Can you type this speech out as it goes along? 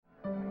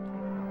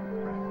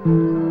It's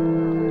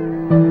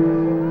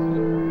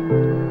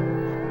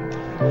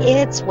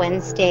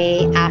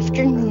Wednesday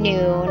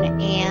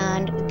afternoon,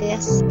 and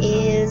this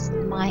is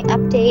my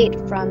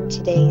update from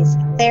today's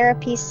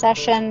therapy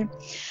session.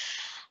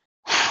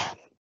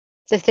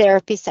 The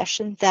therapy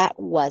session that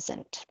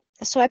wasn't.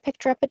 So I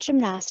picked her up at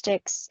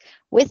gymnastics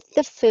with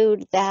the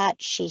food that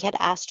she had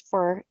asked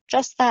for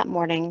just that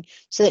morning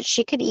so that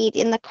she could eat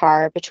in the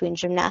car between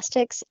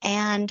gymnastics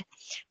and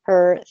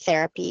her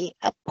therapy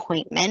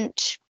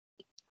appointment.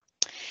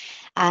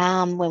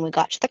 When we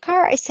got to the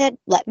car, I said,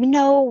 let me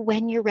know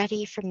when you're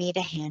ready for me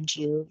to hand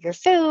you your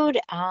food,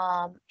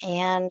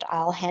 and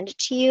I'll hand it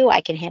to you.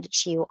 I can hand it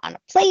to you on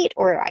a plate,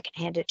 or I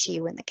can hand it to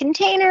you in the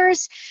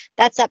containers.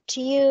 That's up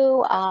to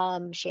you.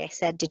 She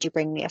said, did you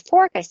bring me a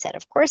fork? I said,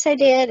 of course I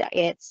did.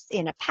 It's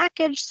in a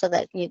package so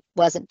that it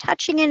wasn't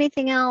touching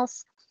anything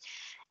else.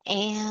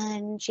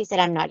 And she said,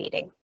 I'm not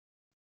eating.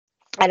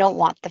 I don't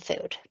want the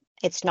food.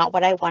 It's not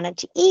what I wanted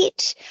to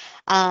eat.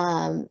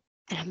 And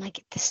I'm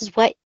like, this is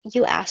what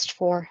you asked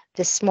for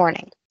this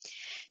morning.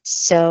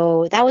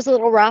 So that was a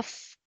little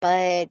rough,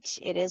 but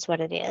it is what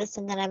it is.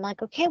 And then I'm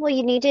like, okay, well,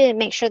 you need to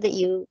make sure that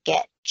you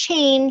get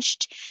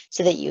changed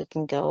so that you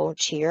can go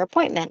to your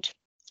appointment.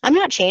 I'm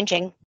not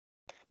changing.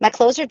 My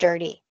clothes are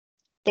dirty.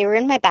 They were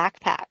in my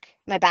backpack.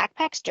 My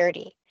backpack's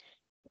dirty.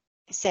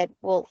 I said,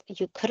 well,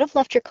 you could have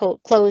left your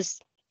clothes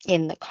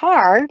in the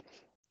car.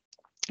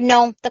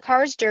 No, the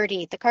car's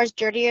dirty. The car's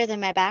dirtier than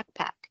my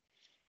backpack.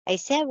 I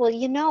said,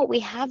 well, we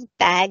have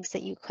bags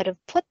that you could have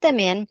put them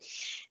in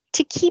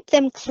to keep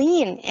them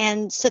clean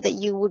and so that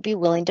you would be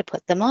willing to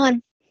put them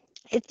on.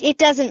 It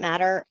doesn't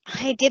matter.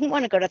 I didn't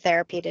want to go to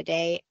therapy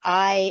today.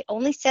 I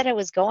only said I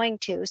was going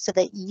to so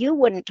that you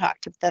wouldn't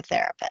talk to the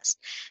therapist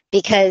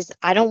because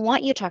I don't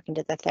want you talking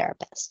to the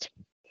therapist.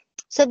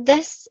 So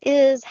this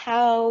is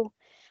how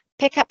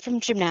pickup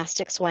from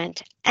gymnastics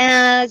went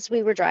as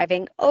we were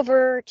driving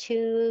over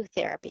to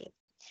therapy.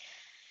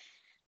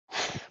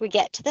 We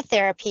get to the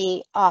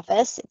therapy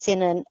office. It's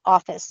in an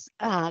office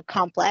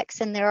complex,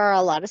 and there are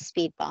a lot of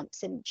speed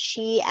bumps. And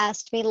she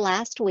asked me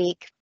last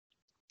week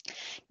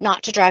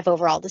not to drive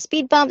over all the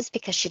speed bumps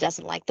because she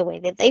doesn't like the way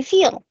that they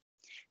feel.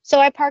 So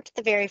I parked at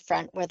the very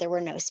front where there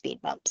were no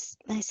speed bumps.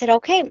 And I said,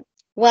 okay,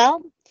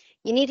 well,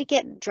 you need to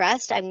get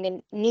dressed. I'm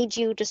going to need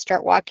you to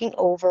start walking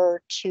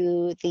over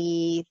to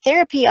the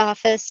therapy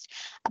office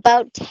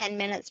about 10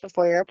 minutes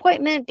before your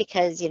appointment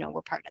because,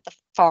 we're parked at the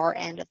far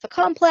end of the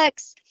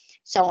complex,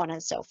 so on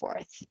and so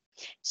forth.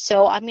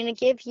 So I'm going to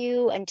give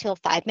you until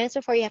 5 minutes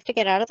before you have to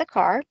get out of the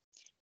car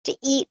to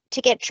eat,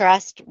 to get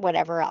dressed,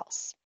 whatever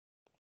else.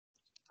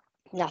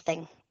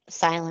 Nothing.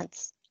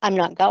 Silence. I'm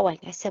not going.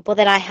 I said, well,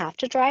 then I have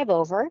to drive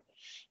over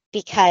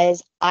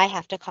because I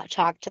have to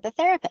talk to the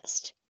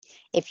therapist.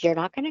 If you're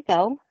not going to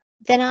go,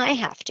 then I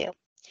have to.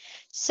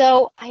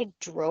 So I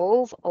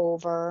drove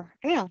over,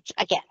 again,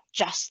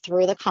 just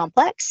through the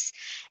complex,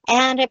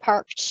 and I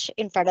parked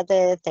in front of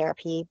the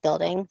therapy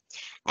building,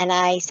 and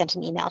I sent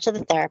an email to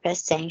the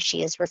therapist saying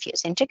she is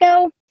refusing to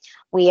go.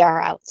 We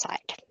are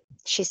outside.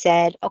 She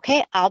said,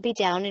 okay, I'll be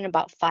down in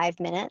about 5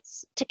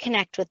 minutes to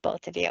connect with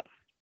both of you.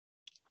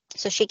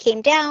 So she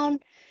came down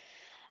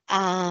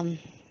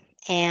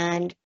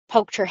and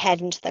poked her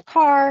head into the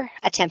car,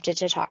 attempted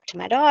to talk to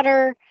my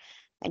daughter.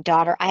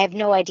 I have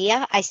no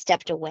idea. I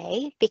stepped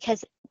away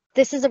because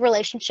this is a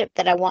relationship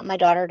that I want my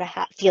daughter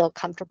to feel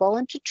comfortable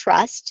and to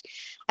trust.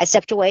 I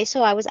stepped away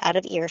so I was out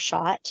of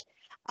earshot.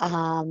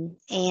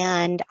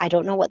 And I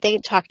don't know what they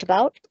talked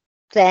about.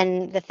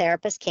 Then the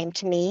therapist came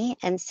to me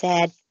and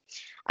said,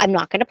 I'm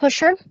not going to push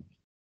her,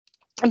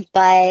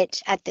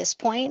 but at this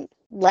point,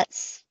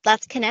 let's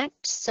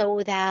connect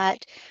so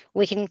that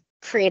we can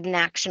create an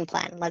action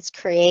plan. Let's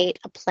create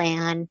a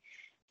plan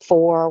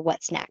for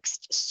what's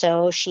next.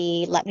 So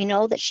she let me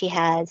know that she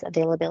has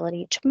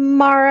availability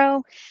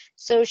tomorrow.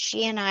 So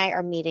she and I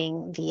are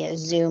meeting via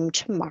Zoom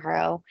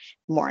tomorrow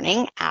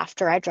morning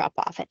after I drop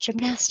off at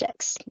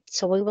gymnastics.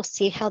 So we will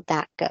see how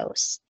that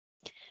goes.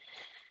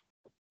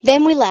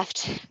 Then we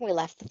left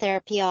the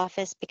therapy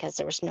office because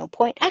there was no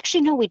point.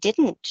 Actually, no, we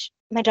didn't.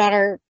 My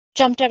daughter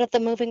jumped out of the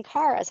moving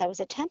car as I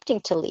was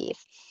attempting to leave.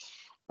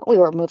 We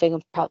were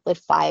moving probably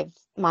 5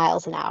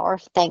 miles an hour.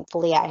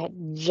 Thankfully, I had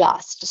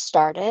just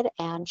started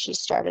and she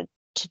started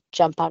to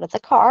jump out of the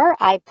car.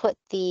 I put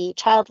the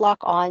child lock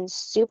on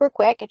super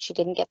quick and she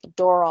didn't get the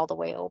door all the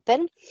way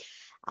open.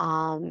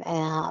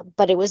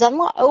 But it was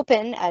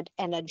open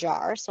and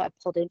ajar. So I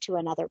pulled into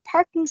another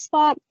parking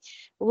spot,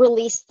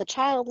 released the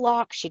child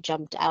lock. She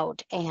jumped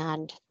out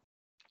and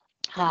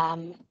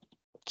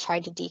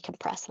tried to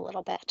decompress a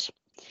little bit.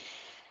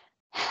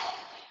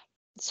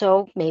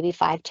 So maybe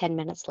 5-10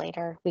 minutes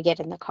later, we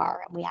get in the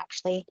car and we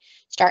actually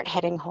start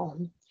heading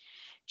home.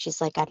 She's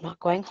like, I'm not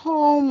going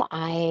home.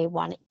 I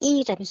want to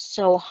eat. I'm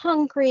so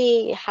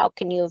hungry. How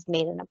can you have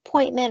made an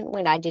appointment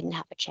when I didn't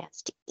have a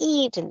chance to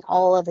eat? And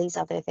all of these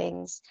other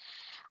things.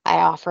 I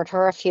offered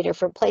her a few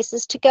different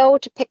places to go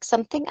to pick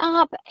something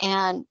up,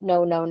 and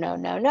no, no, no,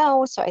 no,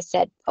 no. So I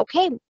said,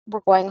 okay,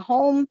 we're going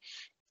home.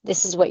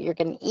 This is what you're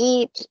going to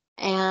eat.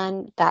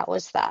 And that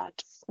was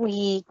that.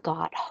 we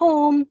got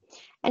home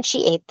and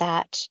she ate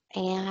that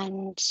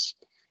and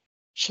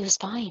she was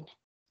fine.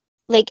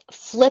 Like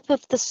flip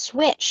of the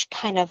switch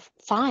kind of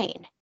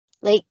fine.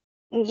 Like,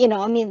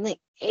 I mean, like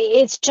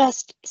it's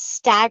just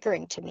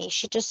staggering to me.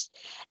 She just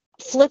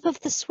flip of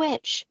the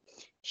switch.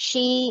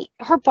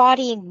 Her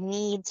body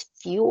needs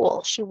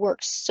fuel. She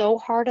works so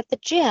hard at the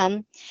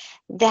gym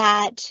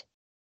that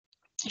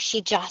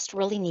she just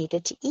really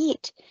needed to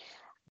eat.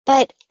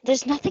 But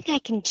there's nothing I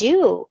can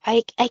do.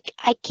 I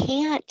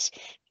can't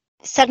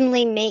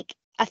suddenly make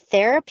a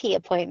therapy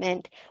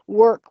appointment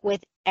work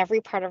with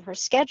every part of her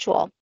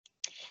schedule.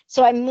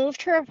 So I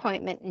moved her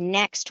appointment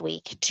next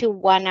week to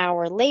 1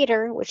 hour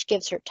later, which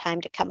gives her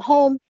time to come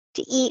home,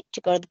 to eat,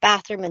 to go to the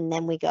bathroom, and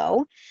then we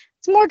go.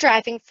 It's more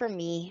driving for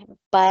me,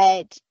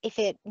 but if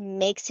it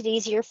makes it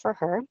easier for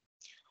her,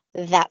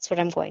 that's what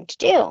I'm going to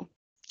do.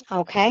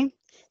 Okay.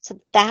 So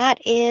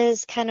that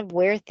is kind of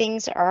where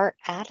things are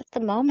at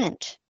the moment.